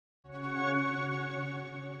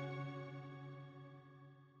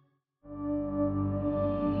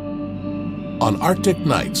On Arctic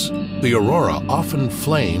nights, the aurora often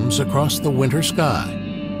flames across the winter sky.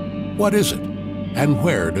 What is it, and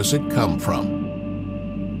where does it come from?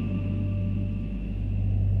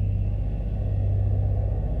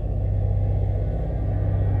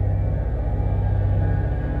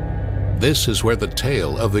 This is where the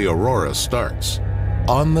tale of the aurora starts,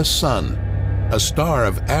 on the Sun, a star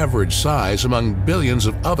of average size among billions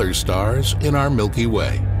of other stars in our Milky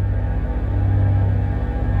Way.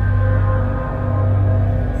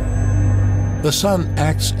 The Sun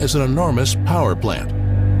acts as an enormous power plant.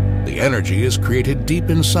 The energy is created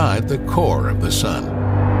deep inside the core of the Sun.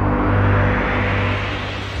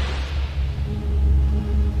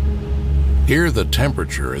 Here the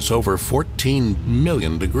temperature is over 14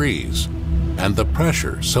 million degrees, and the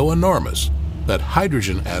pressure so enormous that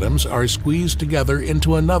hydrogen atoms are squeezed together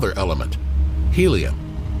into another element, helium.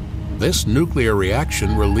 This nuclear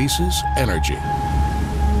reaction releases energy.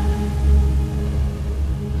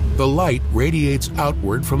 The light radiates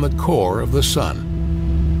outward from the core of the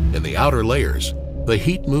Sun. In the outer layers, the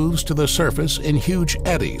heat moves to the surface in huge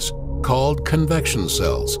eddies called convection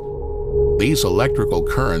cells. These electrical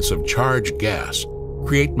currents of charged gas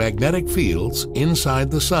create magnetic fields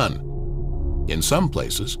inside the Sun. In some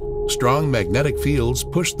places, strong magnetic fields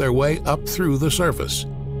push their way up through the surface.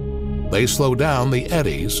 They slow down the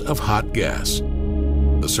eddies of hot gas.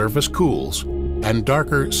 The surface cools, and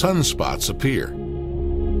darker sunspots appear.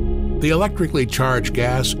 The electrically charged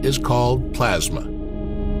gas is called plasma.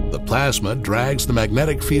 The plasma drags the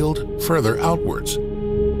magnetic field further outwards.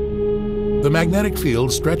 The magnetic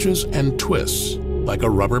field stretches and twists like a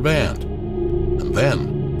rubber band, and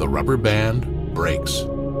then the rubber band breaks.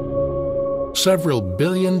 Several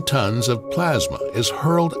billion tons of plasma is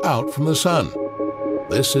hurled out from the Sun.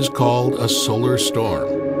 This is called a solar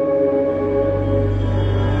storm.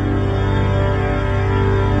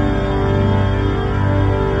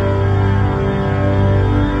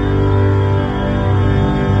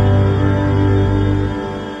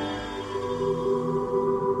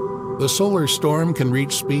 The solar storm can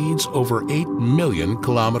reach speeds over 8 million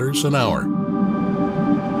kilometers an hour.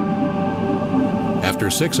 After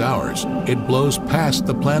 6 hours, it blows past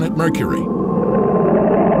the planet Mercury.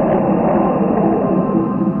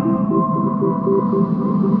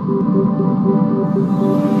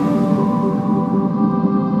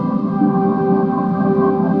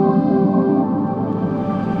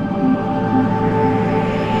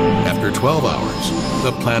 After 12 hours,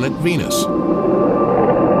 the planet Venus.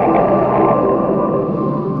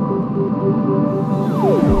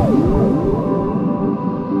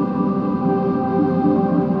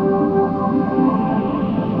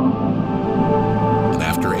 And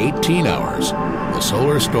after 18 hours, the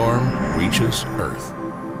solar storm reaches Earth.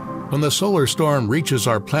 When the solar storm reaches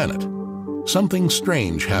our planet, something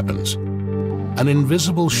strange happens. An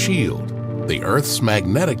invisible shield, the Earth's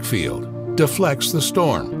magnetic field, deflects the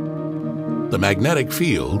storm. The magnetic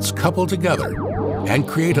fields couple together and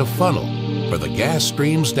create a funnel where the gas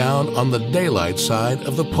streams down on the daylight side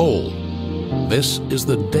of the pole. This is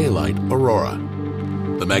the daylight aurora.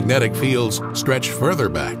 The magnetic fields stretch further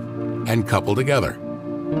back and couple together.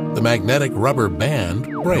 The magnetic rubber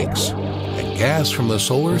band breaks, and gas from the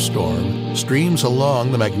solar storm streams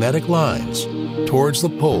along the magnetic lines towards the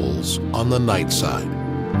poles on the night side.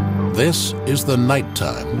 This is the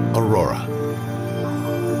nighttime aurora.